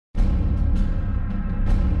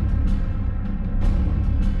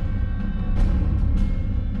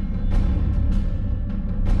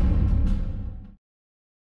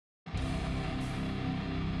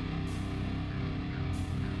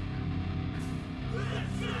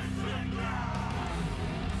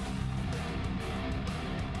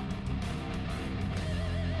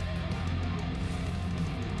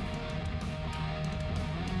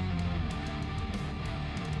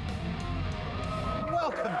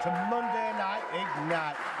to Monday Night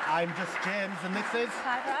Ignite. I'm just James and this is...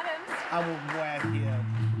 Piper Adams. And we're here.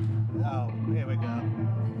 Oh, here we go.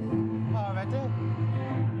 Already?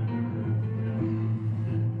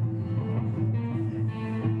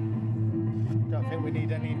 Don't think we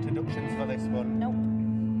need any introductions for this one. Nope.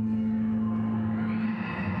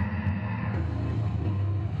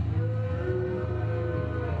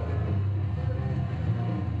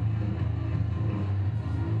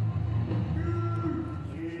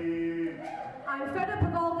 I'm fed up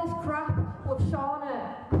of all this crap with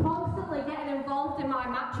Shauna constantly getting involved in my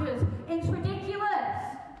matches. It's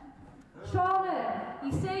ridiculous. Shauna,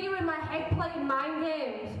 you say you're in my head playing mind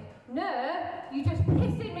games. No, you're just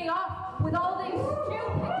pissing me off with all these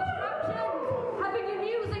stupid distractions. Having your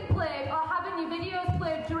music played or having your videos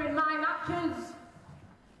played during my matches.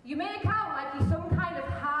 You make out like you're some kind of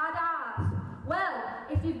hard ass. Well,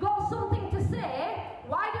 if you've got something to say,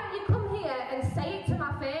 why don't you come here and say it to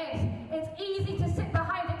my face? It's easy to sit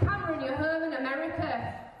behind a camera in your home in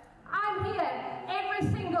America. I'm here every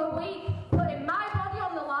single week, putting my body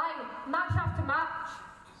on the line, match after match.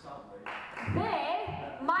 They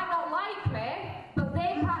might not like me, but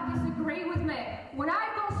they can't disagree with me. When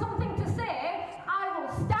I've got something to say, I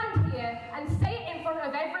will stand here and say it in front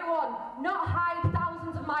of everyone, not hide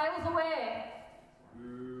thousands of miles away.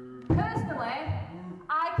 Personally,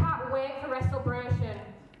 I can't wait for WrestleBration.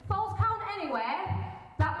 Falls count anywhere,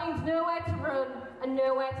 that means nowhere to run and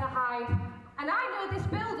nowhere to hide. And I know this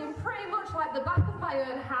building pretty much like the back of my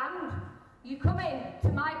own hand. You come in to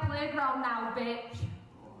my playground now, bitch.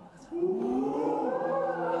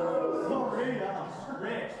 Sorry, that's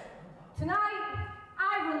great. Tonight,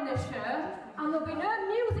 I run this show, and there'll be no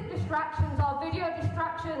music distractions or video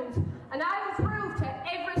distractions. And I will prove to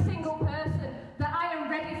every single person that I am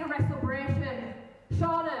ready for WrestleBration.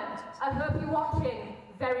 Shauna, I hope you're watching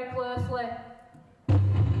very closely.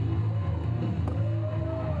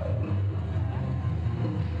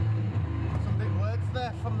 Some big words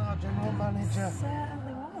there from our general manager.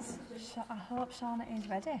 Certainly was. I hope Shauna is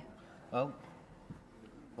ready. Well,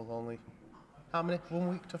 we'll only... How many? 1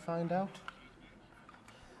 week to find out?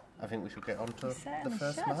 I think we should get on to the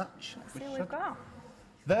first match. Let's see what we've got.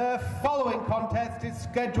 The following contest is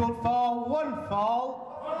scheduled for one fall.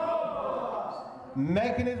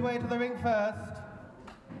 Making his way to the ring first.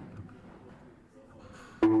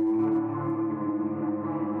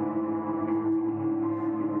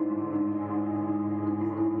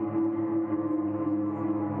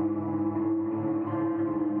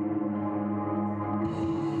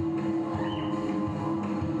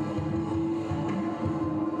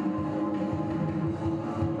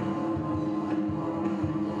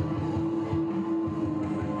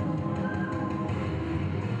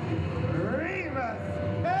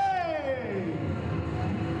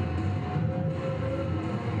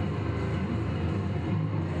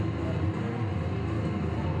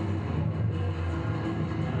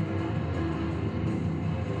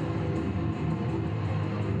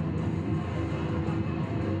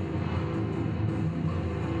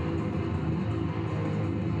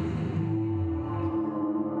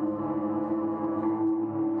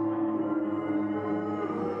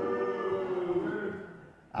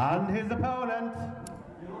 And his opponent.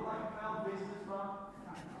 You look like a failed businessman.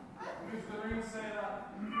 Who's the ring say that?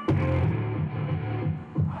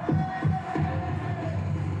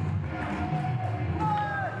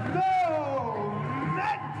 No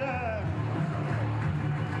matter.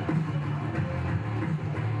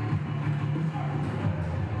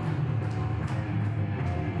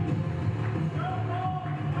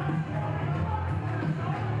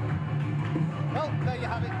 Well, there you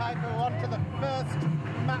have it, Piper. We're on to the first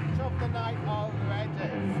match of the night already.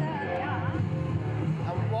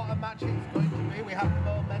 And what a match it's going to be. We have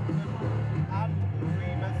Momentum and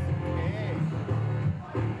Remus K.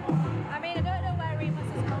 I mean, I don't know where Remus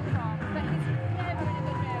has come from, but he's never in a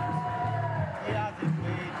good mood. He has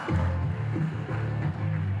indeed.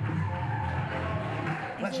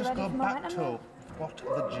 Let's just go back to what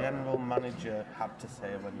the general manager had to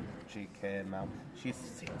say when she came out. She's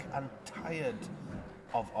sick and tired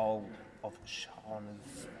of all of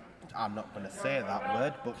Shauna's... I'm not going to say that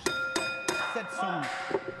word, but she said some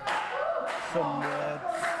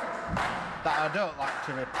words that I don't like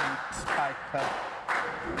to repeat, Piper.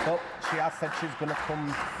 But she has said she's going to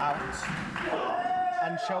come out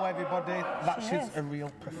and show everybody that she's a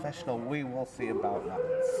real professional. We will see about that.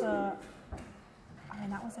 So, I mean,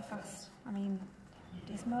 that was a fast... I mean,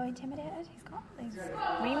 he's more intimidated. He's got...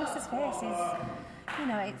 Remus's face is... You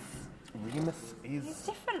know, it's... Remus is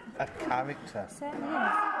different. a character. Certainly is.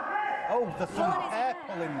 Oh, there's some Pulling his hair hair.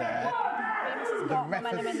 pulling there. Remus has The got ref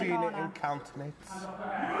momentum has in the seen it corner. in countenance.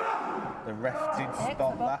 The ref did Takes spot the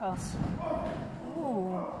that. buckles. Ooh.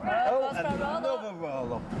 Oh, Goes for a roll-up. another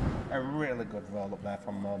roll-up. A really good roll-up there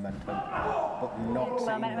from Momentum. But not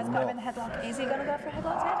Momentum has got him in the enough. headlock. Is he going to go for a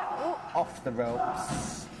headlock takedown? Ooh. Off the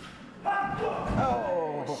ropes.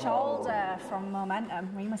 Oh! Shoulder from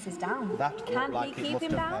Momentum. Remus is down. That looked Can like he it keep must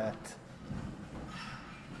him have down? hurt.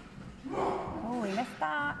 Oh, he missed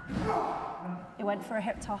that. He went for a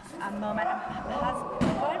hip toss, and Momentum has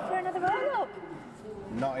going for another roll-up.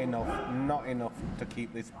 Not enough to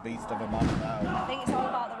keep this beast of a man down. I think it's all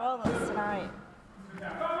about the roll-ups tonight.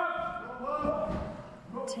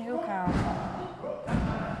 2 count.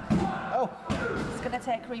 Oh! It's going to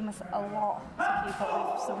take Remus a lot to keep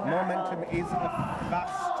up with some Momentum is a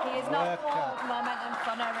fast He is not worker. called Momentum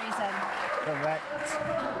for no reason.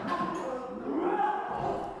 Correct.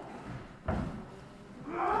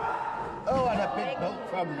 Oh, and a big boot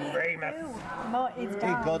from Remus. Mo is He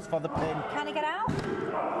down. goes for the pin. Can he get out?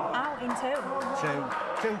 Out in 2.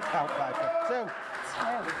 2 count, Piper. 2.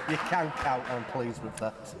 2. You can count. I'm pleased with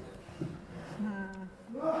that.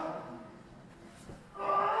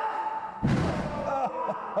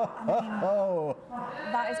 Oh,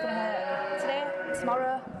 That is going to hurt. Today,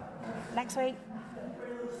 tomorrow, next week.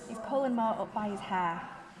 He's pulling Mo up by his hair.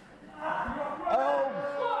 oh,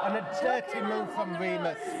 and a dirty move from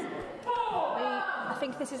Remus. I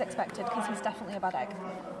think this is expected because he's definitely a bad egg.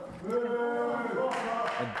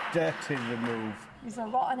 A dirty remove. He's a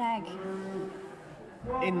rotten egg.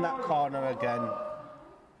 In that corner again.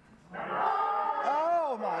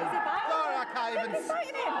 Oh my Is he biting God, I him? can't even He's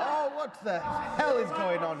biting him. Oh, what the hell is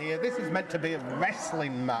going on here? This is meant to be a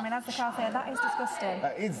wrestling I mean, match. as the crowd say, that is disgusting.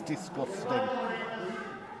 That is disgusting.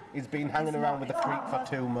 He's been hanging around with the freak for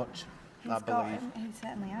too much, I He's got believe. him. He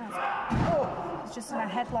certainly has. Oh, It's just a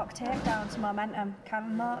headlock takedown to Momentum.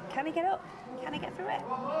 Can he get up? Can he get through it?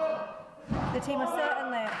 The team are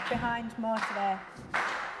certainly behind Mo today.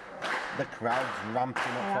 the crowd's ramping up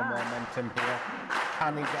for Yeah. momentum here.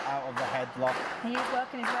 Can he get out of the headlock? He is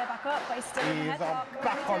working his way back up, but he's still in He the is headlock.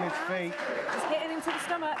 back on his feet. He's hitting him to the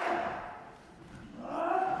stomach.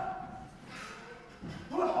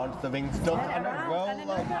 Onto the ring stump and a And roll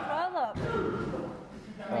another up. roll up.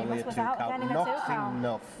 Only Remus a was 2 out count. again in a 2 Not count.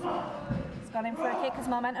 enough. He's gone in for a kick as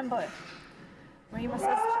momentum, but Remus is...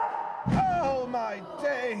 Oh my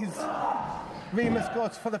days! Remus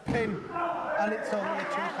goes for the pin, and it's only a 2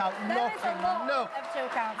 count. There Not is a lot enough. of 2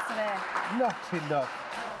 counts today. Not enough.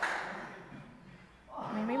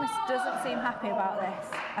 I mean, Remus doesn't seem happy about this.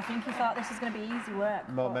 I think he thought this was going to be easy work.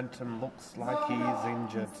 but Momentum looks like he is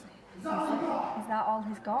injured. Is that all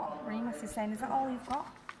he's got? Remus is saying, is that all he's got?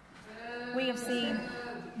 We have seen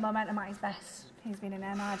Momentum at his best. He's been in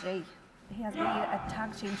NRG. He has been a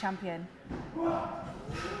tag team champion.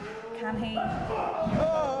 Can he?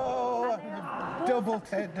 Oh, double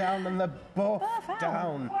takedown, and they're both Both out.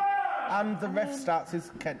 down. And the ref starts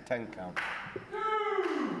his 10 count.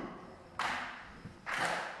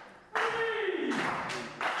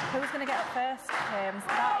 Who's going to get up first, James?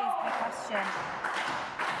 That is the question.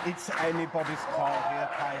 It's anybody's call here,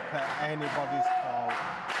 Piper. Anybody's call.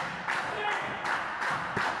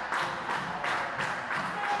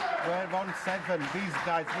 We're on 7. These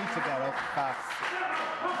guys need to get up fast.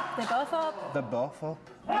 They're both up. They're both up.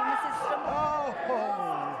 Remus is stumped. Oh!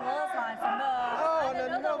 Clothesline from Mo. Oh,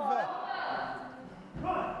 and another one.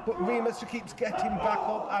 But Remus keeps getting back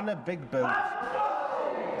up, and a big boot.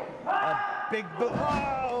 A big boot.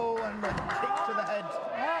 Oh, and a kick to the head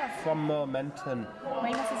Yes. from Momentum.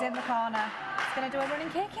 Remus is in the corner. He's going to do a running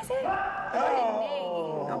kick, is he?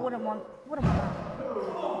 Oh. I wouldn't want that.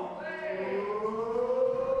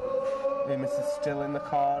 Remus is still in the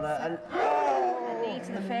corner, and oh, Knee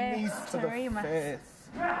to the face knees to to the Remus. face.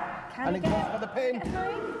 Can And he he goes get for the pin. get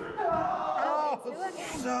through? Oh,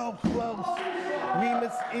 so close.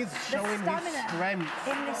 Remus is The showing his stamina strength.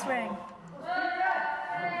 in this ring.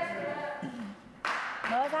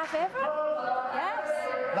 Mo's our favourite? Yes.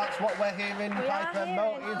 That's what we're hearing, We are Piper. hearing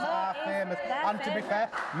Mo is Mo our is famous. their And to be fair,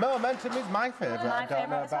 favourite. Momentum is my favourite. My I don't know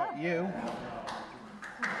favourite as about well. you.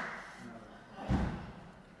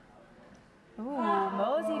 Ooh,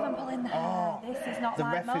 Mo's even pulling the hair. This is not The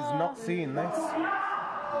like ref is Mo. not seeing this.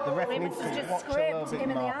 The ref Remus needs has to just watch a little scraped bit him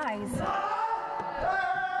in the more. eyes.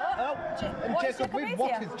 Oh, and What is Jacob Reed,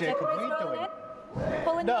 what here? is Jacob Reed Reed's doing? rolling in,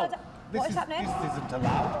 pulling No, Mo what is happening? this isn't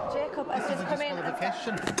allowed. Jacob has This is just a come in.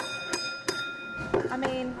 disqualification. I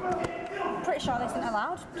mean, pretty sure this isn't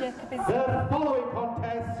allowed. Jacob is... The following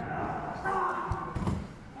contest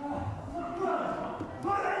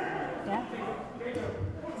Yeah.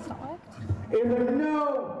 It's not worked. in the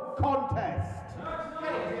no contest.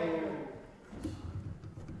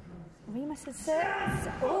 Remus is six.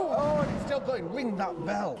 Oh, it's still going. Ring that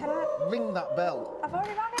bell. Can I? Ring that bell. I've already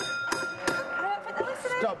rang it. I don't think they're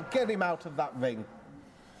listening. Stop. Get him out of that ring.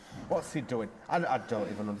 What's he doing? I don't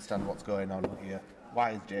even understand what's going on here.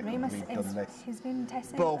 Why has Jacob Remus Reed done this? He's been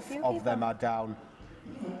testing a Both few of people. them are down.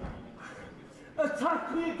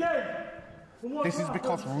 Attack me again! This is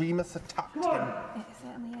because Remus attacked him It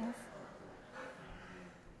certainly is.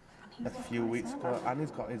 a few weeks ago, and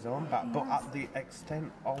he's got his own back, but at the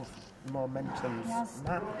extent of Momentum's Yes.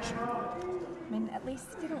 match. I mean, at least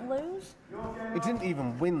he didn't lose. He didn't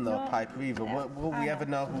even win though, No. Piper, either. Yeah. Will we ever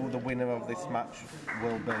know who the winner of this match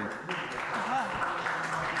will be?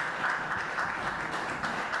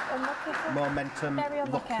 Unlucky for Momentum Very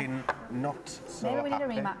unlucky. looking not so Maybe we need a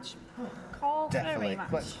happy. rematch. Call for Definitely. a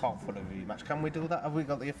rematch. Let's call for a rematch. Can we do that? Have we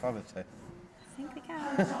got the authority? I think we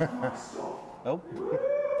can. Oh.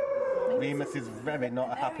 Remus is very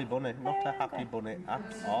not a happy bunny. Not a happy bunny at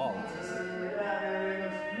all.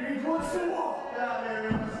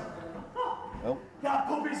 Oh. That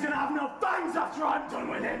puppy's gonna have no fangs after I'm done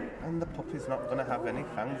with him! And the puppy's not going to have any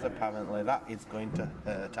fangs, apparently. That is going to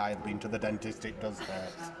hurt. I have been to the dentist, it does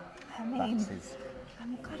hurt. I mean, That is.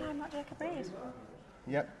 I'm glad I'm not Jacob Reed.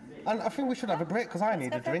 Yep. And I think we should have a break, because I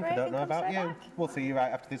need go a for a drink. I break don't and know come about straight you. back. We'll see you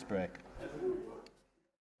right after this break.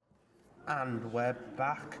 And we're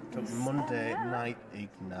back to Monday are. Night I'm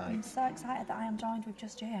Ignite. so excited that I am joined with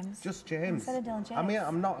just James. Just James. Instead of Dylan James. I mean,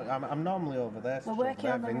 I'm normally over there. We're so working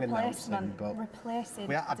they're on the ringing replacement. announcing, but Replacing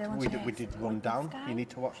we Dylan James. we did Rundown. This guy. You need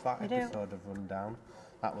to watch that We do. episode of Rundown.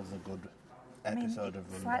 That was a good I mean, episode of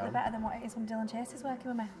it's slightly Rundown. better than what it is when Dylan Chase is working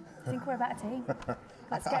with me. I think we're a better team.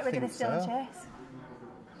 Let's I get rid of think this Dylan so. Chase.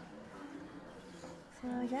 So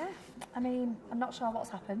yeah, I mean, I'm not sure what's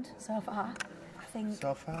happened so far. I think.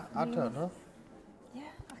 So far, I don't know. Yeah,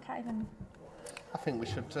 I can't even. I think we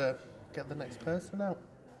should get the next person out.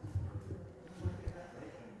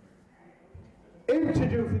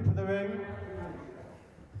 Introducing to the ring.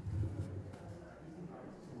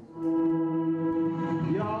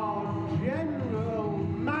 Your general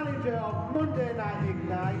manager of Monday Night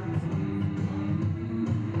Ignite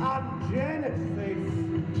and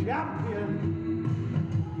Genesis champion.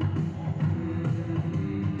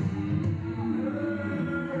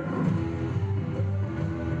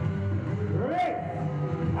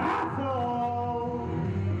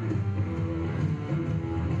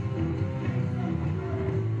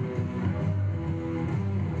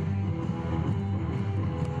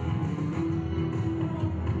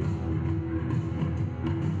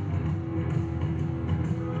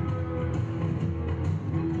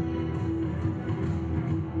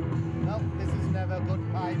 Well, this is never good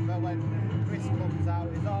Piper when Chris comes out.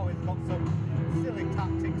 He's always got some silly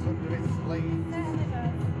tactics under his sleeve. Certainly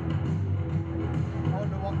does. I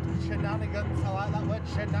wonder what shenanigans, I like that word,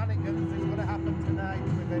 shenanigans, is going to happen tonight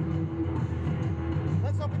with him.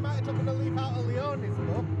 Let's hope he might have taken a leaf out of Leone's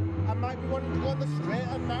book and might be wanting to go on the straight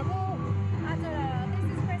and narrow. I don't know.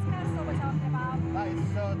 This is Chris Castle we're talking about. That is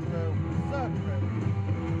so true, so true.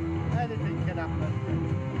 Anything can happen.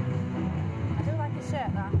 I do like his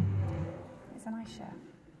shirt though. It's a nice shirt.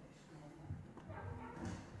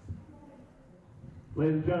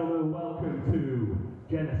 Ladies and gentlemen, welcome to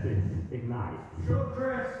Genesis Ignite. Sure,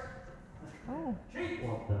 Chris. Oh.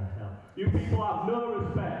 What the hell? You people have no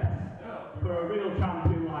respect for a real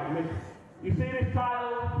champion like me. You see this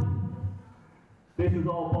title? This is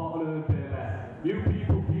all bought and earned, baby. You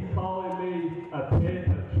people keep calling me a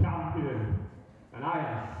paper champion, and I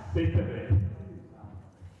am sick of it.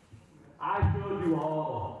 I showed you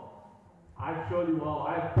all. I've shown you all.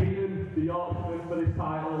 I've beaten the Yorkshireman for this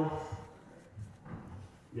title.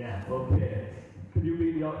 Yeah, okay. Could you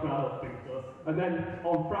beat the Yorkshireman? I don't think so. And then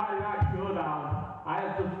on Friday Night Showdown, I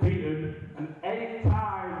have just beaten an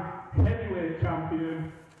 8-time heavyweight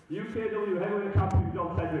champion, UKW heavyweight champion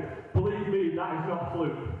John Cedric. Believe me, that is not a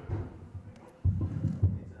fluke.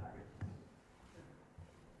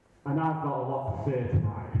 And I've got a lot to say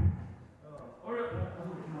tonight.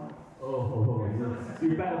 Oh,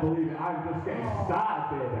 you better believe it, I'm just getting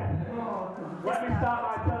started, baby. Let me start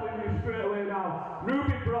by telling you straight away now,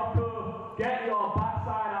 Ruby Brocco, get your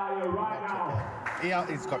backside out of here right now.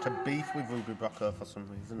 He's got a beef with Ruby Brocco for some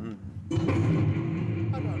reason.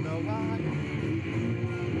 I don't know why.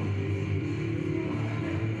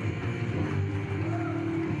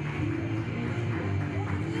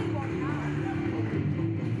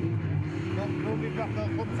 Ruby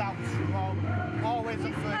Brocco comes out strong, always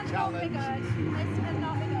up for a This challenge. cannot be good. This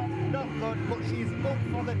cannot be good. Not good, but she's up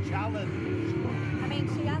for the challenge. I mean,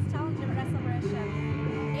 she has challenged him at Wrestlebration.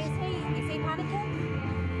 Is he panicking?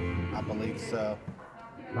 believe so.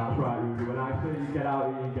 That's right, Ruby. When I say you get out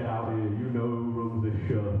here, you get out here. You know who runs this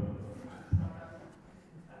show.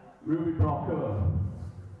 Ruby Brocker,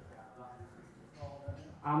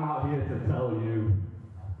 I'm out here to tell you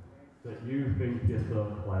that you think you're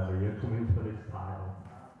so clever. You're coming for this title.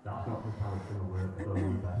 That's not just how it's going to work, so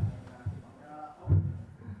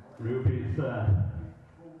Ruby, it's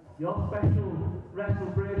your special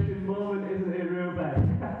celebration moment, isn't it, Ruby?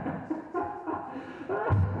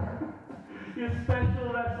 Your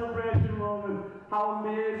special celebration moment. How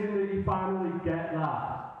amazing that you finally get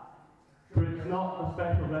that. But it's not a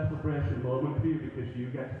special celebration moment for you because you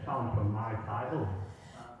get to challenge for my title.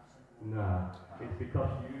 No, it's because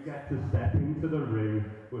you get to step into the ring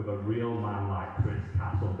with a real man like Chris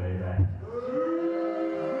Castle, baby.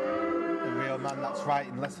 A real man, that's right,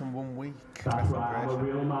 in less than 1 week. That's right, I'm a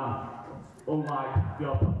real man. Unlike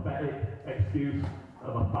your pathetic excuse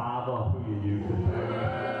of a father who you used to say.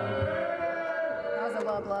 That was a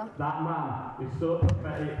low blow. That man is so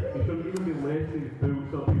pathetic, he shouldn't even be lacing his boots,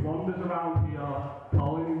 so he wanders around here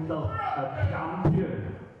calling himself a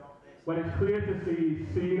champion. When it's clear to see he's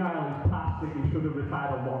senile, he's past it, he should have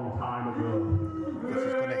retired a long time ago. This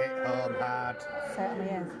is going to hit home hard. Certainly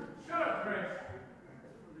is.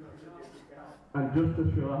 And just to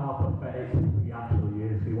show how pathetic he actually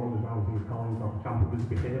is, he wanders around and he's calling himself a champion. Does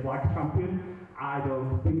he behave like a champion? I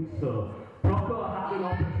don't think so. Rocco had an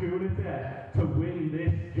opportunity to win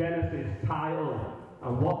this Genesis title.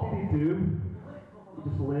 And what did he do? He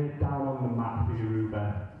just laid down on the mat for you,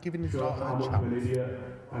 Ruben. Giving his Shows daughter how a much of an chance. idiot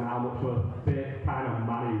and how much of a fake kind of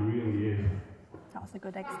man he really is. That was a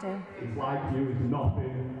good egg stew. He's like you, he's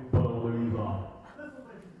nothing but a loser.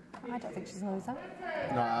 I don't think she's a loser.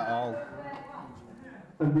 Not at all.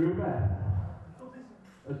 And Ruben,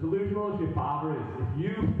 as delusional as your father is, if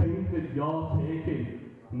you think that you're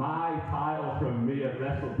taking my title from me at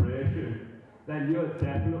WrestleBration, then you're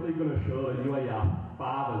definitely going to show that you are your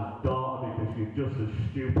father's daughter because you're just as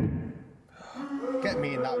stupid. Get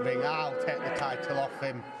me in that ring, I'll take the title off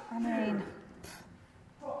him. I mean...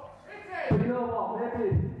 But you know what,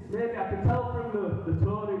 maybe I can tell from the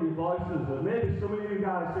tone in your voices that maybe some of you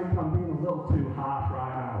guys think I'm being a little too harsh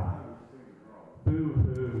right now.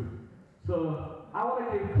 Boo-hoo. So, I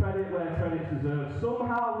want to give credit where credit's deserved.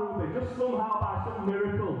 Somehow, Ruby, just somehow by some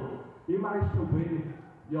miracle, you managed to win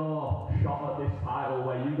your shot at this title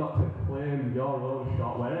where you got to claim your own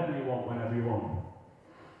shot wherever you want, whenever you want.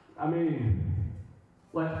 I mean,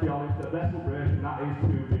 let's be honest, at WrestleBration, that is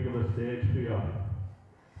too big of a stage for you.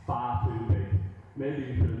 Far too big. Maybe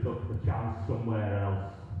you should have took the chance somewhere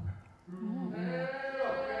else.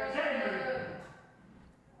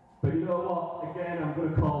 But you know what? Again, I'm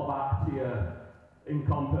going to call back to your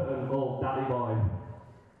incompetent old daddy boy.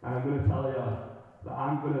 And I'm going to tell you that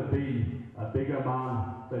I'm going to be a bigger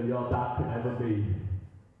man than your dad could ever be.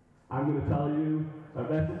 I'm going to tell you, at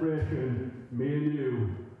WrestleBration, me and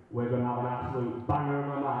you, we're going to have an absolute banger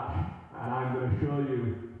of a match. And I'm going to show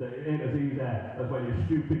you that it ain't as easy as when your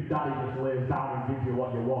stupid daddy just lays down and gives you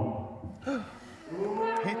what you want.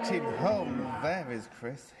 Hitting home, there is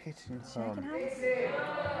Chris, hitting home. Shaking hands?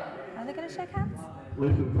 Are they going to shake hands?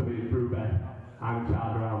 Listen to me, Ruben. I'm in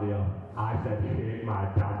charge around here. I said shake my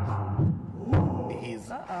damn hand.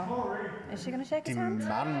 He's Is she going to shake his hand?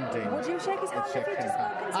 demanding. Would you shake his hand if he just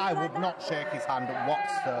spoken to you I like would that? not shake his hand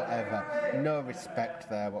whatsoever. No respect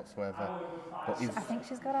there whatsoever. But he's, I think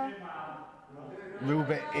she's got a...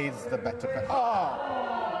 Ruby is the better player. Oh!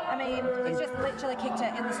 I mean, he's just literally kicked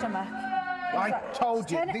her in the stomach. I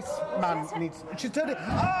told you, Turn it- this man needs... She's done it.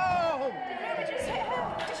 Oh! Did she just hit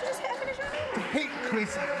her? Did she just hit her finisher? Hit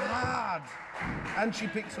Chris hard. And she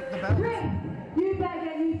picks up the belt. Chris, you better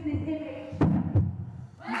get used to this image.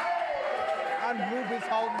 And Ruby's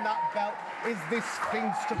holding that belt. Is this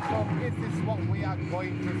things to come? Is this what we are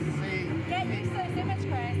going to see? Get used to this image,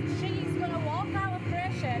 Chris. She's going to walk out of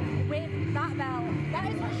creation with that belt.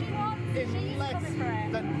 That is what she wants. In She's less coming for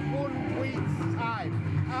it. than 1 week's time,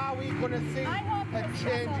 are we going to see I hope a Chris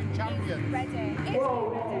change in Castle champions? is ready. Is Whoa,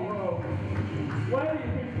 ready. whoa, whoa. Where do you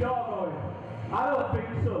think you're going? I don't think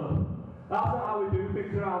so. That's not how we do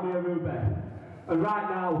things around here, Ruben. And right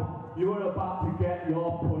now, you are about to get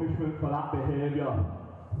your punishment for that behaviour.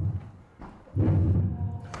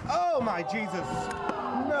 Oh my Jesus!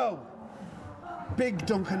 No! Big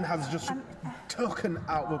Duncan has just taken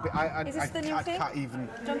out Ruby. Is this the new I thing? can't even.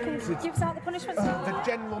 Duncan gives out the punishment. The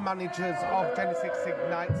general managers of Genesis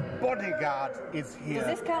Ignite's bodyguard is here.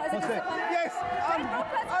 Does this count as a What's it? discipline? Yes, and Red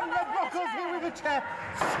Buckles Red Buckles here with a chair.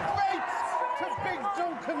 Straight to Big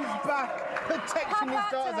Duncan. comes back, protection his Back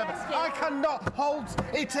to daughters. the rescue. I cannot hold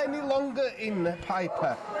it any longer in,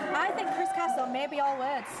 Piper. I think Chris Castle may be all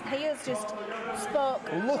words. He has just spoke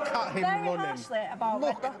Look at him very running. harshly about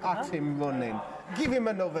Look Red Rocco. at him running. Give him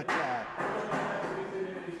another chair.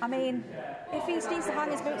 I mean, if he needs to hang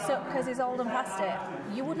his boots up because he's old and past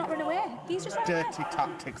it, you would not run away. He's just running Dirty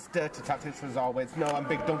tactics as always. No, and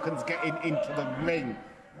Big Duncan's getting into the ring.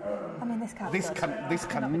 I mean, this can't. This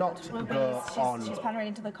cannot go on. She's pannering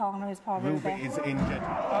into the corner. His poor Ruby Ruby. is injured.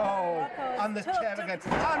 Oh, and the chair again.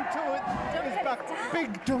 And to it is back.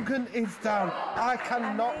 Big Duncan is down. I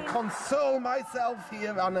cannot console myself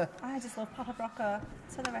here, Anna. I just love Papa Brocco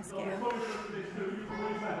to the rescue.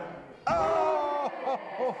 Oh!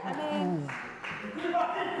 I mean,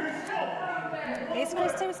 is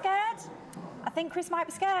Chris too scared? I think Chris might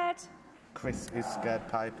be scared. Chris is scared,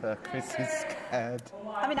 Piper. Chris is scared.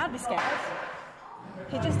 I mean, I'd be scared.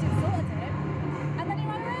 He just insulted him, and then he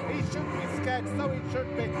ran away. He should be scared, so he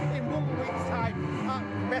should be. In 1 week's time, at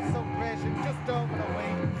WrestleCreation, just over a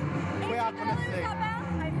week, we are going to see.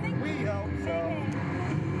 I think We hope so.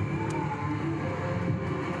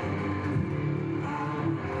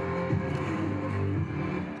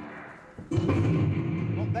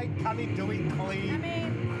 But then can he do it I clean?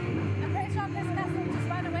 mean, I'm pretty sure Chris Castle just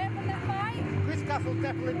ran away from that fight. Chris Castle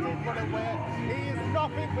definitely did run away. He is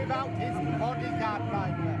nothing without his bodyguard,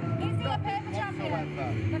 Piper. Is he a paper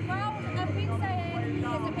champion? The crowd have been saying he is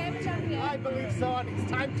a paper champion. I believe so, and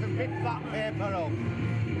it's time to rip that paper up.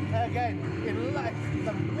 Again, in less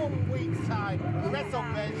than 1 week's time,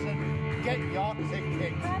 WrestleCreation, get your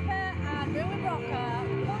ticket. Papa and Ruby Brocco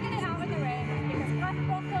pulling it out of the ring because Papa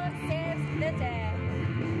Brocco saves the day.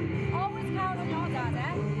 Always count on your dad,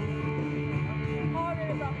 Or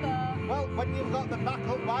Ruby Brocco. Well, when you've got the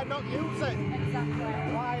backup, why not use it? Exactly.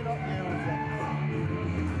 Why not use it?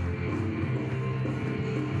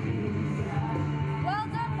 Well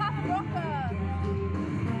done, Papa Brocco.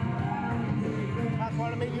 That's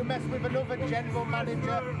what I mean, you mess with another general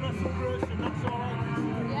manager.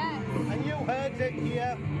 Yes, And you heard it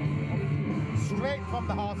here, straight from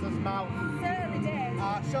the horse's mouth. certainly did.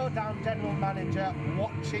 Our Showdown general manager,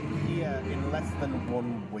 watch it here in less than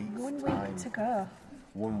 1 week's 1 time. week to go.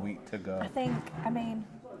 1 week to go. I mean,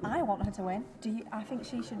 I want her to win. Do you? I think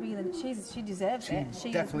she should be. She deserves it.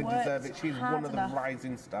 She Definitely has deserves worked it. She's hard one of the enough.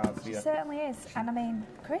 rising stars She here. certainly is. And I mean,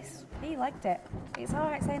 Chris, he liked it. It's all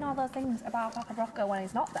right saying all those things about Papa Brocco when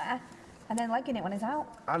he's not there, and then legging it when he's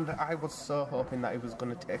out. And I was so hoping that he was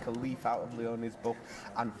going to take a leaf out of Leonie's book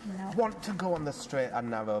and No. want to go on the straight and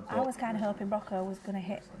narrow. I But was kind of hoping Brocco was going to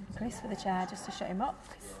hit Chris with a chair just to shut him up.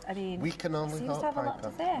 'Cause, I mean, we can only he seems hope, to have a lot to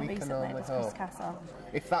Piper. say We can recently only with Chris hope. Castle.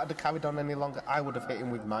 If that had carried on any longer, I would have hit him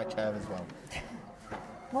with my chair as well.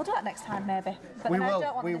 We'll do it next time, maybe. But We then I will,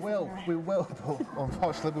 don't want we this will, disciplinary. we will. But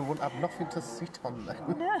unfortunately, we wouldn't have nothing to sit on then.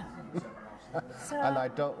 No. So, And I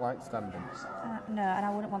don't like standing. no, and I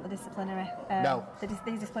wouldn't want the disciplinary. No.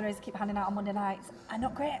 These disciplinaries keep handing out on Monday nights are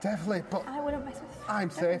not great. Definitely, but I wouldn't mess with. I'm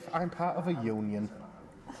safe. I'm part of a union.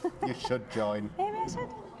 You should join. Maybe I should.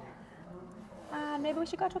 And maybe we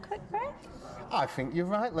should go to a quick break. I think you're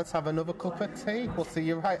right. Let's have another cup of tea. We'll see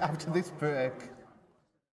you right after this break.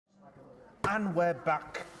 And we're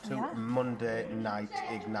back to Yeah. Monday Night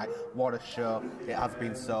Ignite. What a show it has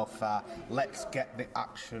been so far. Let's get the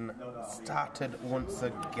action started once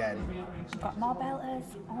again. We've got more belters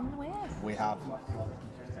on the way. We have.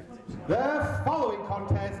 The following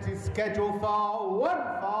contest is scheduled for one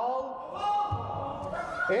fall.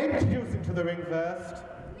 Introducing to the ring first.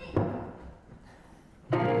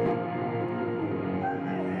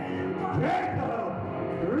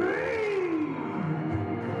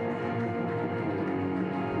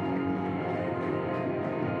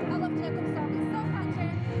 I love Jacob's song. It's so catchy.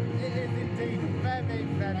 It is indeed very,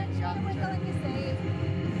 very Make sure you wiggle catchy. in your seat.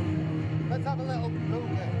 Let's have a little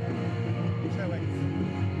boogie to it.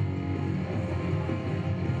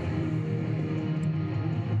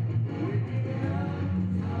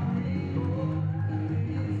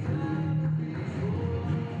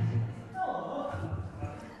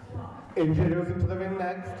 Introducing to the ring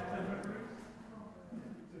next.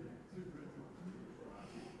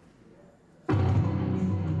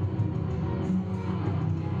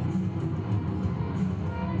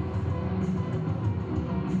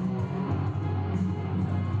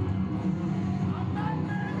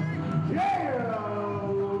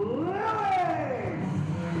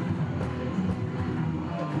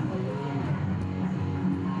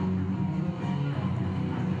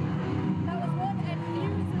 That was one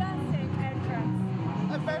enthusiastic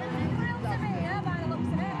entrance. A very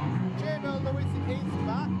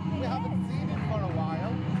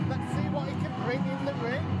ring in the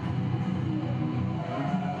ring.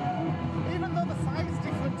 Even though the size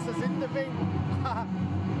differences in the ring are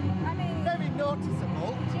I mean, very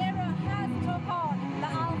noticeable. Jiro has took on the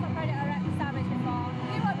Alpha Predator X Savage before.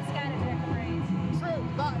 He won't be scared of Jacob Reed. True,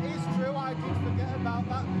 that is true. I did forget about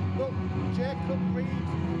that. But Jacob Reed,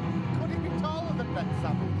 could he be taller than Rex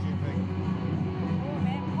Savage, you think? Oh,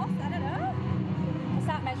 maybe possibly, I don't know. We'll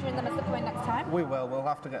start measuring them as they come in next time. We will. We'll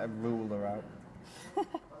have to get a ruler out. I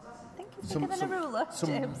think it's bigger than a ruler,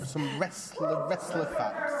 James. Some wrestler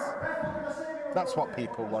facts. That's what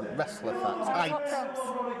people want, wrestler facts.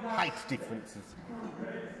 Height differences.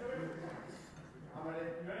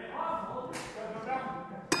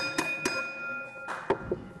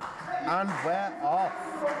 And we're off.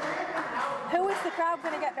 Who is the crowd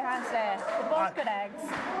going to get behind today? They're both good eggs.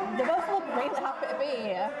 They both look really happy to be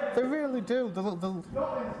here. They really do. They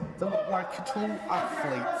look like true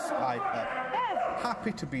athletes, Piper. Yeah.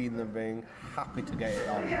 Happy to be in the ring, happy to get it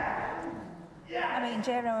on. I mean,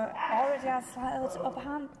 Jiro already has slightly upper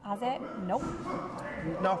hand, has it? Nope.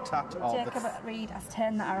 Not at all. Jacob Reed has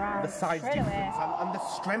turned that around. The size straight difference away. and the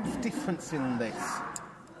strength difference in this.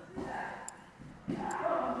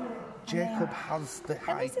 Jacob has the At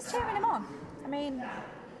height. least he's cheering him on. I mean,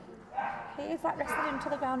 he is like wrestling him to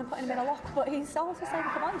the ground and putting him in a lock, but he's also saying,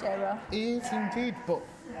 come on, Jiro. He is indeed, but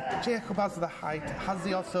Jacob has the height. Has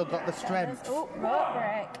he also got the strength? Oh, rope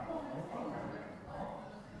break.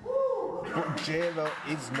 But Jiro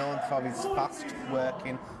is known for his fast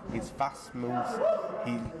working, his fast moves.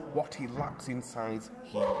 What he lacks in size,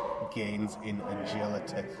 he gains in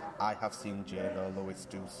agility. I have seen Jiro Lewis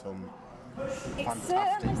do some It fantastic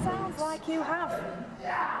certainly moves. sounds like you have.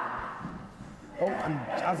 Oh, and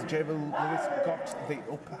has Jiro Lewis got the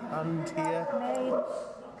upper hand here?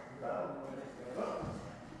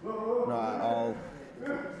 Not at all.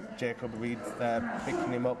 Jacob Reed's there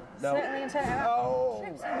picking him up. No. Certainly in turn. Oh!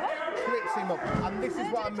 Trips him up. Trips him up. And this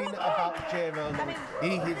is what I mean about Jiro Lewis.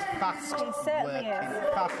 He is fast He certainly working,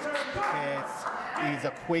 is. fast pace. He's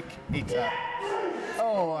a quick hitter.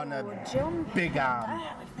 Oh, and a Jump. big arm.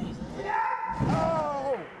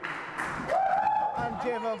 Oh! And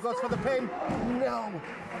Jiro goes for the pin. No!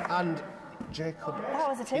 And Jacob That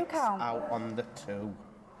was a 2 kicks count. out on the 2.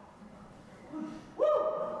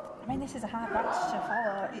 I mean, this is a hard match to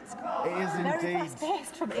follow. It's It is very indeed.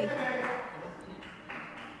 fast-paced for me.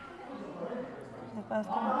 They've both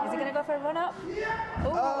come. Is he going to go for a run-up?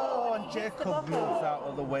 Oh, and he hits the Jacob buckle. moves out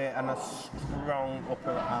of the way and a strong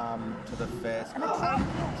upper arm to the face. And a drop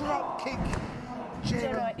drop kick. Jiro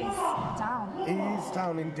Jiro is down. is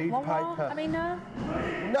down indeed, One more. Piper. I mean, no.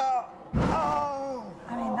 No! Oh!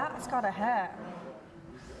 I mean, that's got to hurt.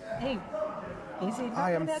 Is he not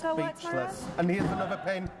I am going to go work tomorrow? speechless. And here's another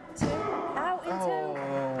pin. 2. Out in 2.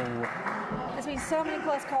 Oh, There's been so many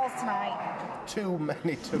close calls tonight. too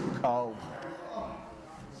many to call.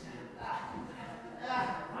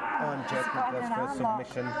 Oh, and Jacob got goes an for a arm lock.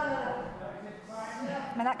 submission.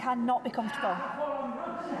 I mean, that cannot be comfortable.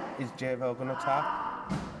 Is Jiro going to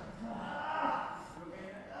tap?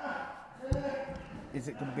 Is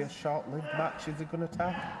it going to be a short-lived match? Is he going to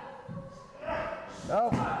tap? Oh!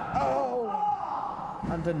 Oh!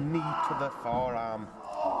 And a knee to the forearm.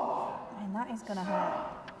 I mean, that is going to hurt.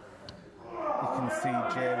 You can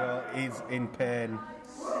see Jiro is in pain.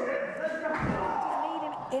 Just need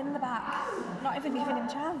him in the back. Not even giving him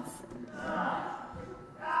a chance.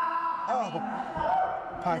 Oh!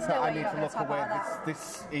 Piper, no way I you're need not to gonna look tap away. out of that.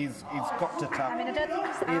 This he's got to tap. I mean, I don't think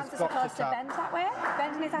his He's arms are got to supposed to tap. bend that way.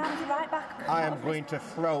 Bending his arms right back. I am going to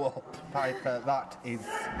throw up, Piper. That is...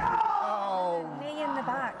 Oh! Knee in the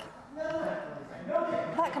back.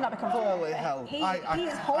 That cannot be comfortable. Holy hell. He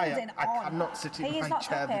is holding I on. cannot sit in He is my not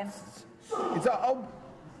chair. tapping. Is that... Oh!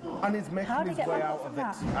 And he's How making did he his get way back out up of from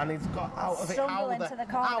it. that? And he's got out of it. Stumble into the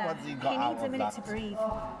corner. How has he got out needs a of minute that? to breathe.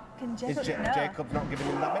 Can Is Jacob... No. Jacob's not giving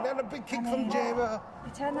him that minute. And a big kick I from mean, Jiro.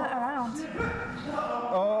 He turned that around.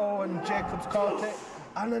 Oh, and Jacob's caught it.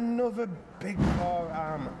 And another big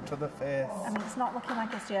forearm to the face. I mean, it's not looking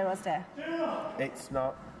like it's Jiro's day. It's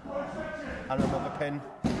not. And another pin.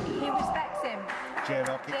 He respects him.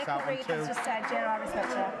 Jiro kicks out Jacob on Reed 2. has just said, Jiro, I respect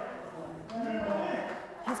you.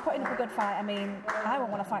 He's putting up a good fight. I mean, I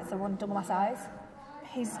won't want to fight someone double my size.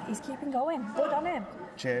 He's keeping going. Good on him.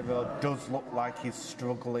 Jiro does look like he's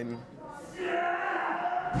struggling.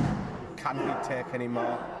 Can he take any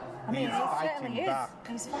more? I mean, He's he fighting certainly back. is.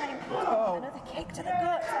 He's fighting. Oh. Another kick to the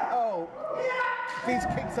gut. Oh, these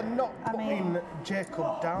kicks are not I mean- putting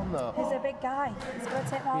Jacob down though. He's a big guy. He's going to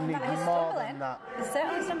take more He than that. needs He's more stumbling. than that. He's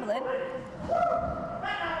certainly stumbling.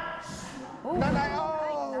 Ooh, No, no, night,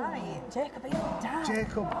 oh. night. Jacob is down.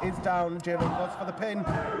 Jacob is down. Jiro goes for the pin.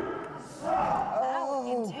 Out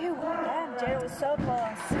in 2 again. Jared was so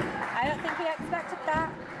close. I don't think he expected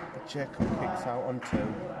that. But Jacob kicks out on 2.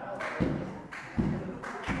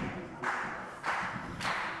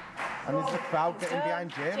 And is the crowd getting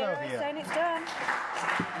behind Jero Jared is here? saying it's done.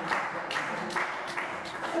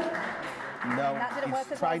 No, That didn't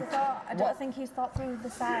work as well as I thought. I don't think he's thought through the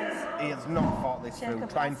size. He has not thought this through, Jacob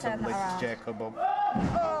trying has to turned that lift around. Jacob up.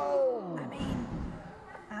 Oh! I mean,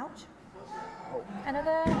 ouch.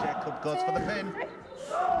 Another. Jacob goes for the pin. 3.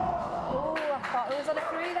 Oh, I thought it was on a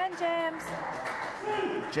 3 then, James.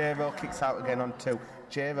 Jero kicks out again on 2.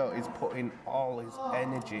 Jero is putting all his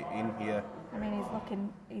energy in here. I mean, he's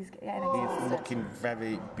getting He's exhausted. looking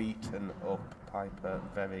very beaten up, Piper,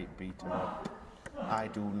 very beaten up. I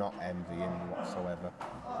do not envy him whatsoever.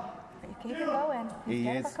 But you keep him going. He's He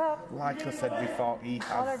getting is, back up. like I said before, he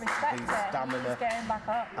Gotta has respect the it. He's stamina getting back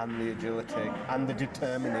up. and the agility and the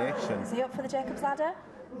determination. Is he up for the Jacob's ladder?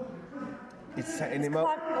 He's setting him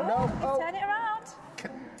up. Oh, No, he's turning it around.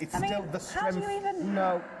 It's I mean, still the how do strength. you even-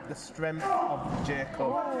 No, the strength of Jacob.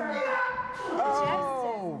 Oh!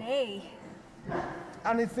 Jester's knee.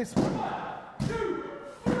 And is this one?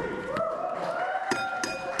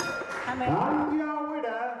 I mean, And your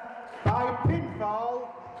winner by pinfall,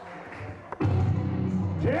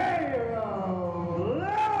 Jero Lewis.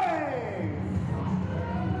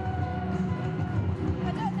 I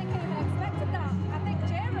don't think anyone expected that. I think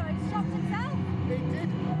Jero is shocked himself. He did.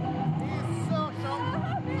 He is so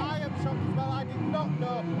shocked. I am shocked as well. I did not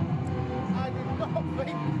know. I did not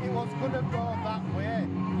think it was going to go that way.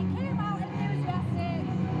 He came out enthusiastic.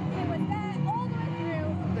 He was there all the way through.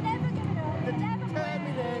 Never giving up. The Never quit.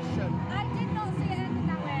 determination. I did not see it ending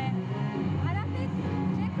that way. And I think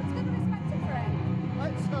Jacob's going to respect him for it.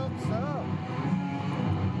 Let's hope so.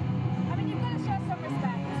 I mean, you've got to show some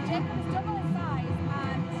respect. Jacob is double his size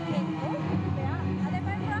and hit. Oh, they are. And they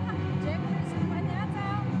went for a hand. Jacob is when they are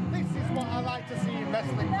down. This is what I like to see in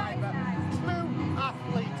wrestling, That is Piper. nice. True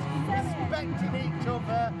athletes respecting each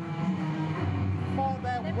other for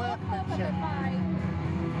their They broke open the workmanship. fight.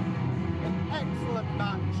 An excellent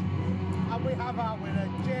match. And we have our winner,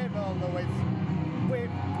 Jero Lewis,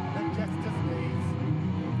 with the Jester's knees.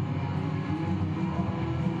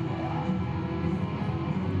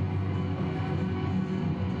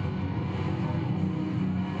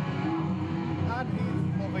 And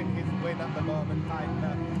he's loving his win at the moment,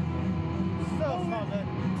 Piper. So solid.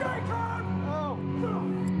 Jacob! Oh! I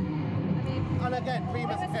mean, And again, Lewis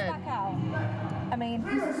Remus is Kane back out. I mean,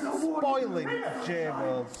 spoiling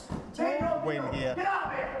Jero's win here.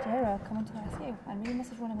 Jero coming to the rescue and Remus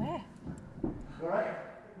has run away. Alright,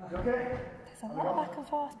 you okay? There's a lot of back and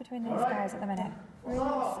forth between these guys at the minute.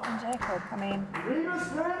 Remus and Jacob. I mean, Remus,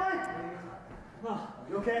 really?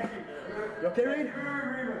 You okay? You okay, Reed?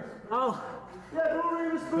 Oh, Yeah, go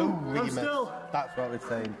Remus, Who boom. Remus? still- That's what we're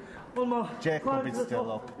saying. one more. Jacob is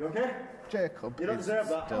still up. You okay? Jacob You don't is deserve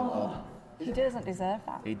that. still up. he doesn't deserve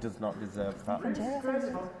that. He does not deserve that. And Jero thinks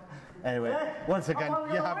Crazy, man. Anyway, once again,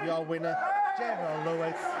 you have your winner, Jero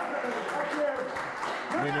Lewis,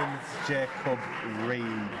 winning Jacob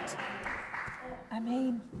Reed. I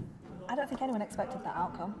mean, I don't think anyone expected that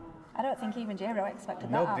outcome. I don't think even Jero expected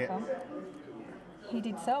Nobody- that outcome. He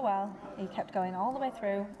did so well. He kept going all the way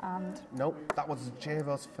through, and Nope, that was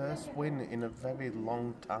Jero's first win in a very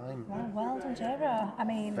long time. well done, Jero. I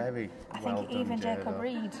mean, Very I think well done, even Jacob Jero.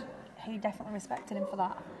 Reed, he definitely respected him for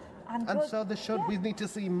that. And And good- so they should. yeah, We need to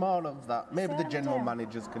see more of that. Maybe the Certainly general do.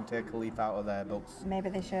 managers can take a leaf out of their books. maybe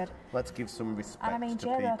they should. Let's give some respect And I mean, to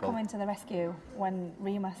Jero people. coming to the rescue when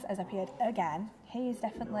Remus has appeared again. He's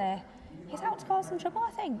definitely, he's out to cause some trouble,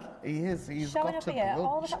 I think. He is. He's Showing got up a here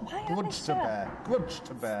all the grudge, time. Why on grudge this to show? bear. Grudge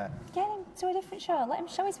to bear. Get him to a different show. Let him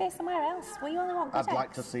show his face somewhere else. We only want good I'd like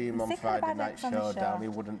ex. to see him I'm on sick of the Friday bad Night ex on this Showdown. He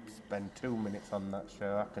wouldn't spend 2 minutes on that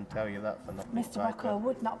show. I can tell you that for nothing. Mr. Rocco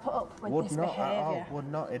would not put up with Would this not at all. behaviour.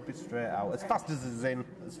 Would not. He'd be straight out. As fast as he's in,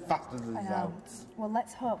 as fast as he's I know. out. Well,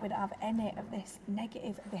 let's hope we don't have any of this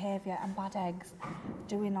negative behaviour and bad eggs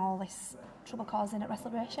doing all this trouble causing at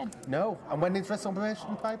WrestleMania. No. And when is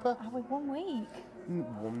WrestleMania, Piper? Are we 1 week?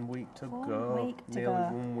 1 week to 1 go. week to Nearly go.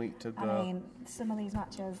 1 week to go. I mean, some of these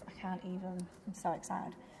matches, I can't even. I'm so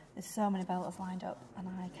excited. There's so many belters lined up, and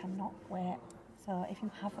I cannot wait. So if you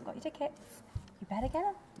haven't got your tickets, you better get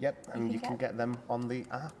them. Yep, and you can get them on the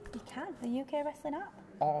app You can, the UK Wrestling app.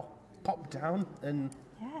 or pop down and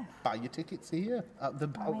Yeah. buy your tickets here at the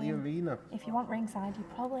I Belly mean, Arena. If you want ringside, you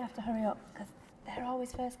probably have to hurry up because they're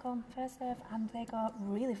always first come, first serve, and they go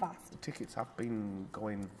really fast. Tickets have been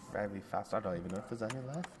going very fast. I don't even know if there's any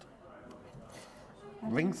left.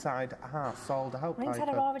 Ringside are sold out. Ringside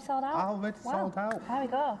Piper. are already sold out. Already Wow. sold out. There we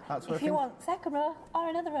go. That's what If I you think. want second row or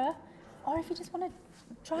another row, Or if you just want to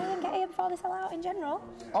try and get here before they sell out in general.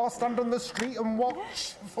 Or stand on the street and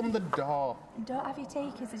watch from the door. And don't have your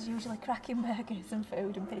tea, because there's usually cracking burgers and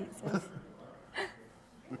food and pizzas.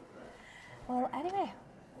 Well, anyway,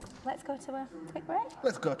 let's go to a quick break.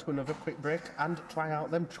 Let's go to another quick break and try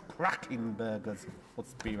out them cracking burgers. We'll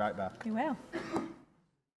be right back. You will.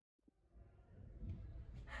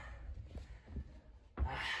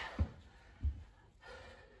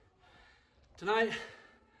 Tonight,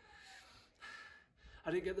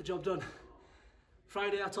 I didn't get the job done.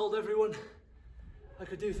 Friday, I told everyone I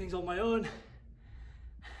could do things on my own.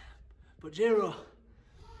 But Jero,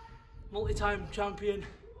 multi-time champion,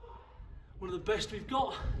 one of the best we've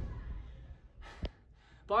got.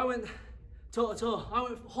 But I went toe to toe. I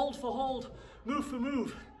went hold for hold, move for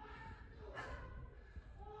move.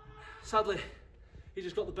 Sadly, he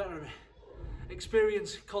just got the better of me.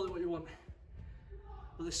 Experience, call it what you want.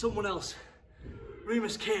 But there's someone else.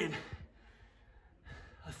 Remus Kane,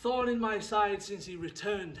 a thorn in my side since he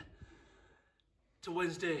returned to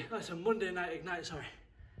Wednesday. That's a Monday night Ignite, sorry.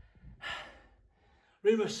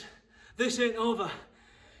 Remus, this ain't over.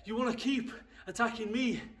 You want to keep attacking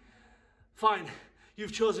me? Fine,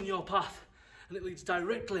 you've chosen your path, and it leads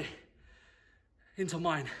directly into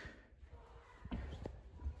mine.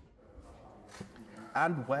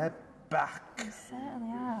 And we're back. We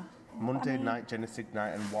certainly are. Monday night Genesis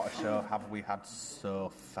Ignite, and what a show have we had so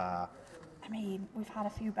far. I mean, we've had a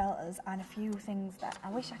few belters and a few things that I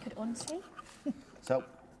wish I could unsee. So,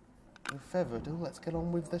 without further ado, let's get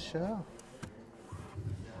on with the show.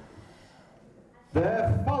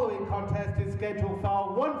 The following contest is scheduled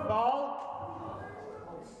for one fall.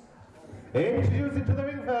 Introducing to the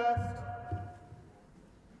ring first.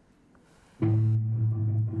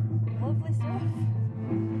 Lovely stuff.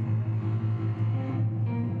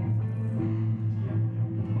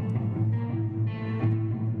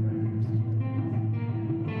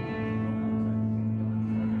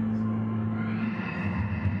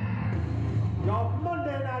 Your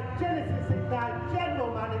Monday night Genesis Ignite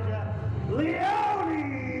General Manager,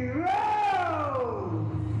 Leonie Rose!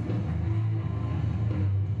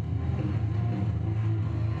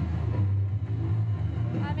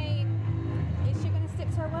 I mean, is she going to stick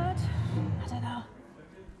to her word? I don't know.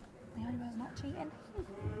 Leonie Rose not cheating.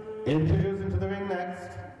 Introducing to the ring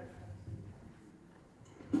next.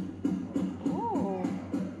 Ooh.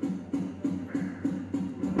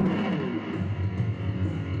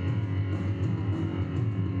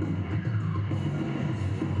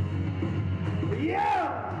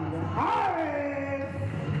 Young Harris!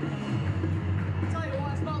 Tell you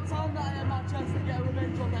what, it's about time that I had my chance to get a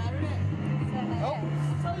revenge on there, isn't it? Certainly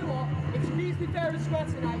is. Tell you what, if she beats me fair and square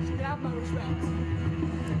tonight, she can have my respect.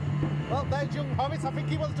 Well, there's young Horace. I think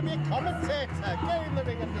he wants to be a commentator. Get in the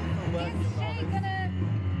ring and do some work.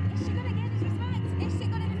 Is she gonna get his respect? Is she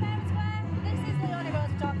gonna be fair and square? This is Leonie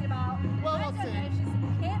Rose we're talking about. Well, I we'll don't see. know if she's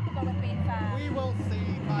capable of being fair. We will see,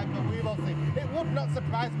 Piper, we will see. It would not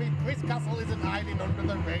surprise me if Chris Castle isn't hiding under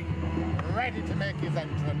the ring, ready to make his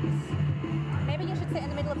entrance. Maybe you should sit in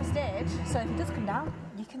the middle of the stage, so if he does come down,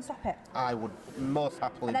 you can stop it. I would most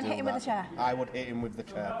happily And then do hit him that. with the chair. I would hit him with the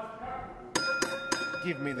chair.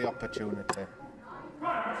 Give me the opportunity.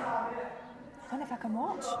 I don't know if I can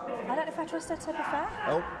watch. I don't know if I trust her to be fair.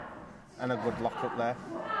 Oh, and a good lock up there.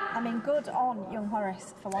 I mean, good on young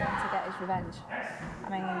Horace for wanting to get his revenge. I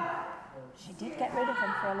mean, she did get rid of him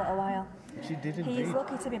for a little while. She did He's indeed.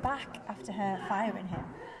 lucky to be back after her firing him.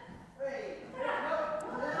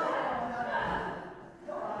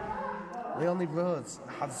 Leonie Rose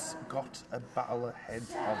has got a battle ahead of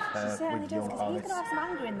She her certainly with does, young because he's Horace. going to have some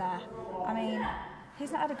anger in there. I mean,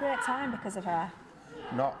 he's not had a great time because of her.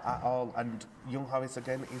 Not at all. And young Horace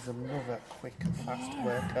again is another quick, fast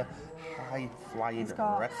worker, high-flying He's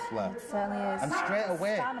got, wrestler. it certainly is. And straight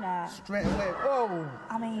away, Stamina. oh,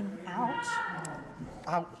 I mean, ouch.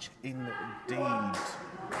 ouch indeed.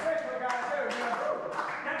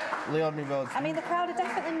 Leonie Rose, I mean, the crowd are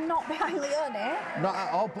definitely not behind Leonie. not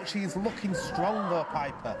at all, but she's looking strong though,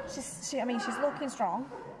 Piper. She's looking strong.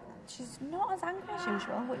 She's not as angry as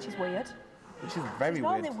usual, which is weird. Which is very She's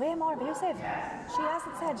weird. normally way more abusive. She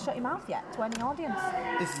hasn't said shut your mouth yet to any audience.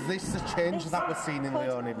 Is this the change This that we're seeing in could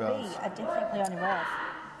Leonie Rose? be a different Leonie Rose.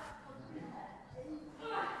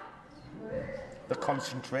 The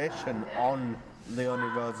concentration on Leonie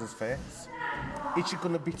Rose's face. Is she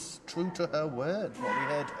going to be true to her word? What we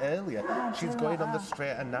heard earlier. She's going on the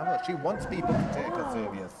straight and narrow. She wants people to take her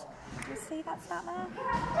serious. You see that start there?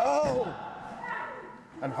 Oh!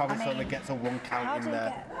 And Horace I mean, only gets a one How count do in you there.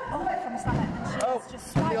 get up from a stomach and she's Oh,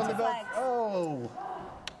 just swiped Leonie his Rose. legs? Oh!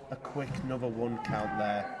 A quick another one count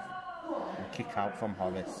there. And kick out from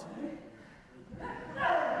Horace.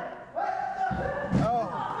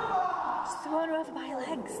 Oh. Just thrown her over by her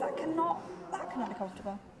legs. That cannot be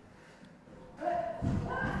comfortable.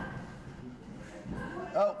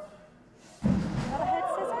 Oh. Is that the head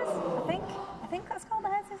scissors? I think that's called the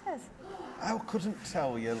head scissors. I couldn't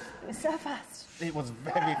tell you. It was so fast. It was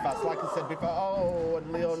very fast, like I said before. Oh,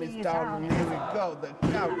 and Leonie's she's down, and here we go, the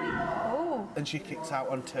count. Oh. And she kicks out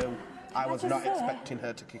on 2. I was not expecting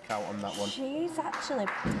her to kick out on that one. She's actually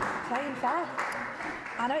playing fair.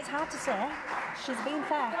 I know it's hard to say. She's being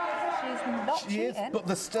fair. She's not cheating. She is, but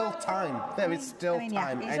there's still time. There is still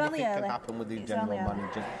time. It's Anything only can early. happen with these It's general only early.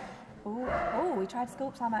 managers. Oh, we tried to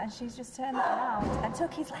scoop Sam and she's just turned that around and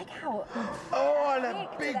took his leg out. Oh, and a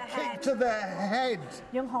big kick to the head.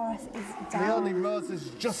 Young Horace is down. Leonie Rose has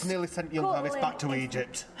just nearly sent young Horace back to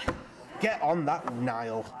Egypt. Get on that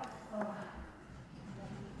Nile.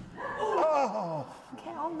 Oh!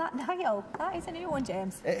 Get on that Nile. That is a new one,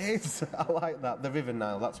 James. It is. I like that. The River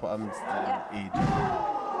Nile. That's what I'm Yeah. Egypt.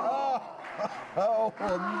 Oh,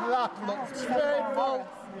 that looks painful.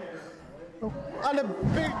 And a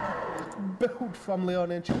big build from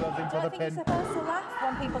Leonie, and she goes in for the I think you're pin. supposed to laugh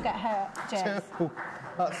when people get hurt, James. 2.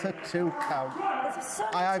 That's a 2 count.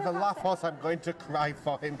 I either laugh or I'm going to cry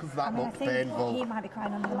for him because that I looked think painful. he might be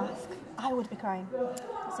crying under the mask. I would be crying.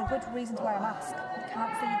 It's a good reason to wear a mask. You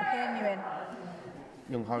can't see the pain you're in.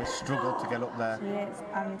 Young Horace struggled to get up there. She is,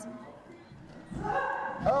 and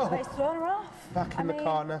Oh, but he's thrown her off. back in the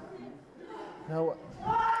corner. No.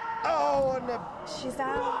 Oh, and a She's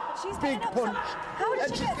down. She's big getting up punch. How did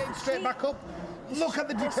And she she's get getting straight back up. Look at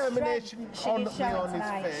the determination strength on she's showing Leonie's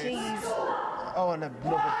tonight. face. Oh, and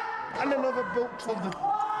another boot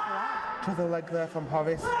to the leg there from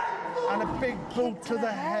Horace. And a big boot to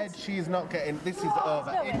the head. She's not getting. This is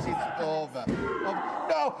over. It is over.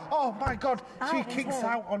 No! Oh my God! She kicks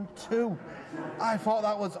out on 2. I thought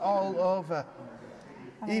that was all over.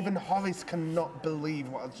 Even Horace cannot believe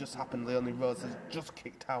what has just happened. Leonie Rose has just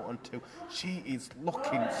kicked out on 2. She is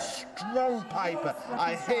looking strong, Piper.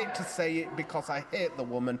 I hate to say it because I hate the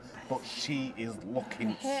woman, but she is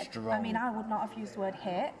looking strong. I mean, I would not have used the word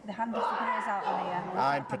hate. The hand disappears out on here.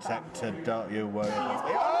 I'm protected, don't you worry.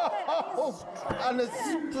 Oh, and a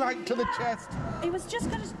strike to the chest. He was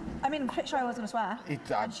just going to... I mean, I'm pretty sure I was going to swear.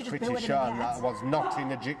 I'm pretty sure that was not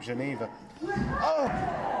in Egyptian either. Oh!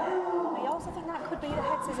 I also think that could be the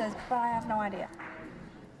head scissors, but I have no idea.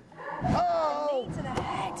 Oh! Knee to the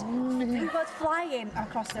head. He goes flying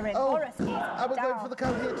across the ring. Oh, Horace is are we going for the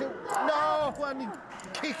count here too? No! When you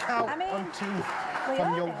kick out on 2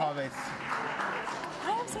 from young Horace.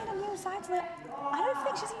 I have seen a new side to that. I don't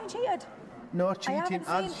think she's even cheated. No cheating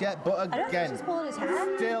as yet, but again, I don't think she's pulled his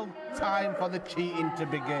hair. still time for the cheating to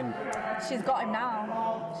begin. She's got him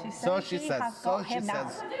now. She says So she says, has so got she him now.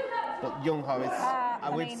 says. But young Horace,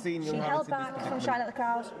 we've seen young she Horace held in this back from predicament. shouting at the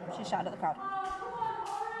crowd. She shouted at the crowd.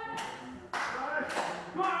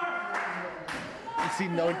 We've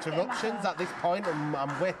seen no interruptions at this point, and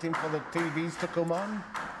I'm waiting for the TVs to come on.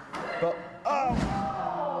 But,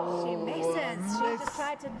 She misses. She just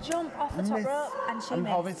tried to jump off the top rope and she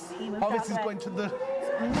missed. Horace is going to the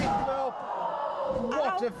rope.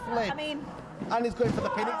 What a flip. I mean, and he's going for the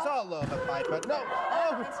pin. It's all over, Piper. No.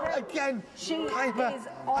 Oh, again. She Piper. is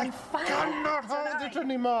on fire. I cannot hold it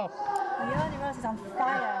anymore. Leonie Rose is on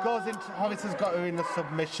fire. Goes into, Horace has got her in a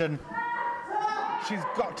submission. She's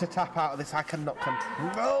got to tap out of this. I cannot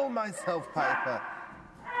control myself, Piper.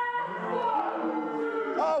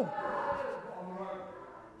 Oh!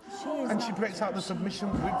 And she breaks out the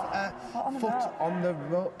submission with a foot on the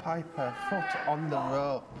rope, Piper. Foot on the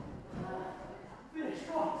rope.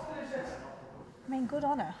 I mean, good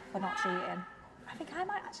on her for not cheating. I think I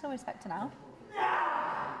might actually respect her now.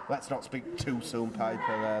 Let's not speak too soon, Piper,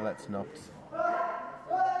 there. Let's not.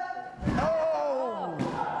 Oh!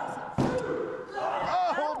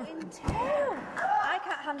 Out in 2. I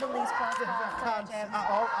can't handle these close calls. I can't at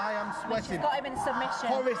all. I am sweating. She's got him in submission.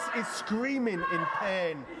 Horace is screaming in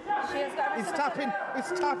pain. She has got him in He's tapping.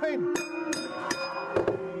 He's tapping.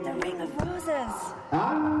 The Ring of Roses.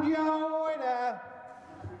 And your winner,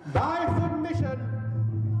 by submission,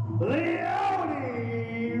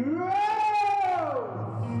 Leonie Rose!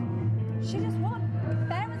 She just won.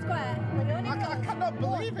 Fair and square. Leonie Rose. I cannot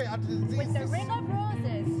believe it. With the Ring of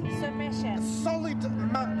Roses submission. Solid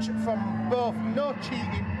match from both. No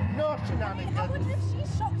cheating, no shenanigans. I wonder if she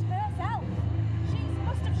shocked herself. She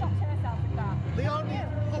must have shocked herself with that. Leonie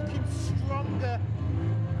looking stronger,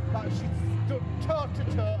 but she stood toe to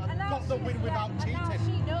toe and got the win without cheating. And now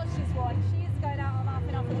she knows she's won. She is going out and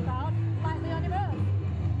laughing off at the crowd like Leonie Rose.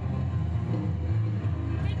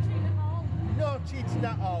 No cheating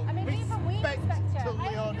at all. I mean, even we respect respect her. to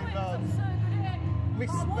Leonie Rose. So good at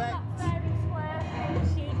respect. Fair and square.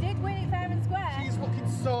 She did win it fair and square. She's looking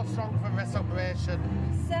so strong for WrestleBration.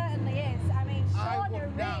 Certainly is. I mean, I Shauna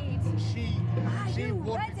would not. Reid. She you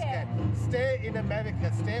would ready? be scared. Stay in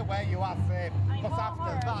America. Stay where you are safe. I mean, Because after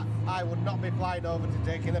Horace. that, I would not be flying over to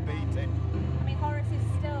taking a beating. I mean, Horace is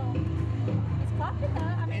still. He's clapping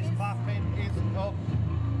there. I mean, He's clapping. He's up.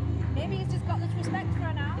 maybe he's just got this respect for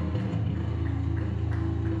her now.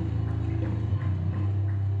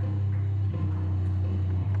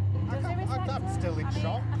 Does he respect I'm her? still in I mean,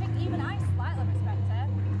 shock. I think even I slightly respect her.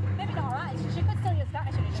 Maybe not right. She could still use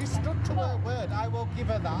that. She stood to her word. I will give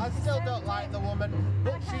her that. I still don't like the woman,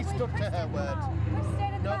 but she stood to her word. Chris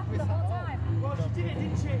stayed in the No, back Chris the whole at all. time. Well, she did it,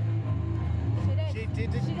 didn't she? She did. She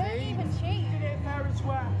did She didn't indeed. even cheat. Did it fair and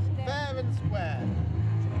square. She did. Fair and square.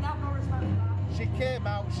 She didn't have no respect for that. She came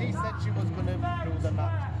out. She said she was going to do the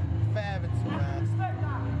match. Fair and square. Respect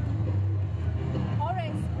that.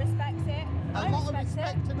 Horace respects it. A I lot of respect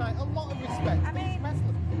respect it. tonight. A lot of respect. I mean- These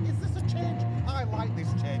wrestlers. Is this a change? I like this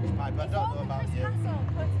change, Piper. I If don't know only about Chris you. Castle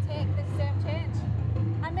could take this same change.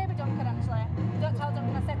 And maybe Duncan actually. Don't tell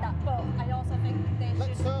Duncan I said that, but I also think they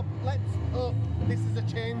Let's should. hope this is a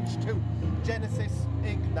change to Genesis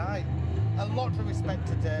Ignite. A lot of respect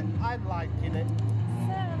today. I'm liking it.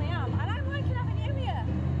 Certainly am. And I'm liking having you here.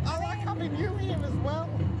 I like having you here as well.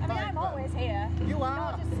 I mean, I'm Piper. always here. You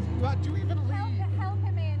are. You're just Do you even leave?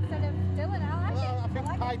 helping me instead of Dylan. I like Well, it. I think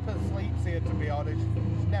like it. Piper sleeps here, to be honest.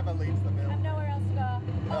 She never leaves the mill. I've nowhere else to go.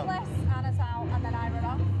 No. Unless Anna's out and then I run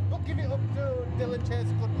off. But give it up to Dylan Chase.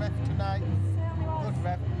 Good ref tonight. Certainly was. Good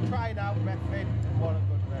ref. Trying out refing. What a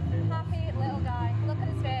good ref he was. Happy little guy. Look at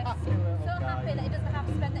his face. Happy little so guy. happy that he doesn't have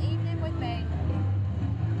to spend the evening with me.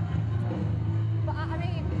 But I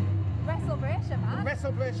mean, WrestleBration, man.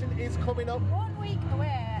 WrestleBration is coming up 1 week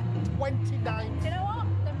away. 29th. Do you know what?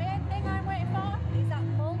 The main thing I'm waiting for is that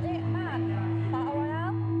multi-man battle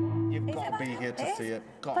royale. You've Is got it to be that? here to It see is? it.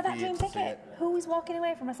 For Got to that be here dream to see ticket. it. Who is walking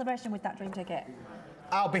away from WrestleBration with that dream ticket?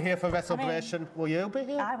 I'll be here for WrestleBration. Will you be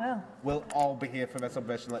here? I will. We'll all be here for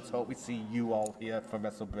WrestleBration. Let's hope we see you all here for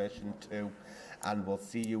WrestleBration too. And we'll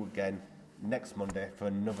see you again next Monday for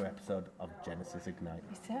another episode of Genesis Ignite.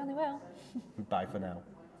 We certainly will. Bye for now.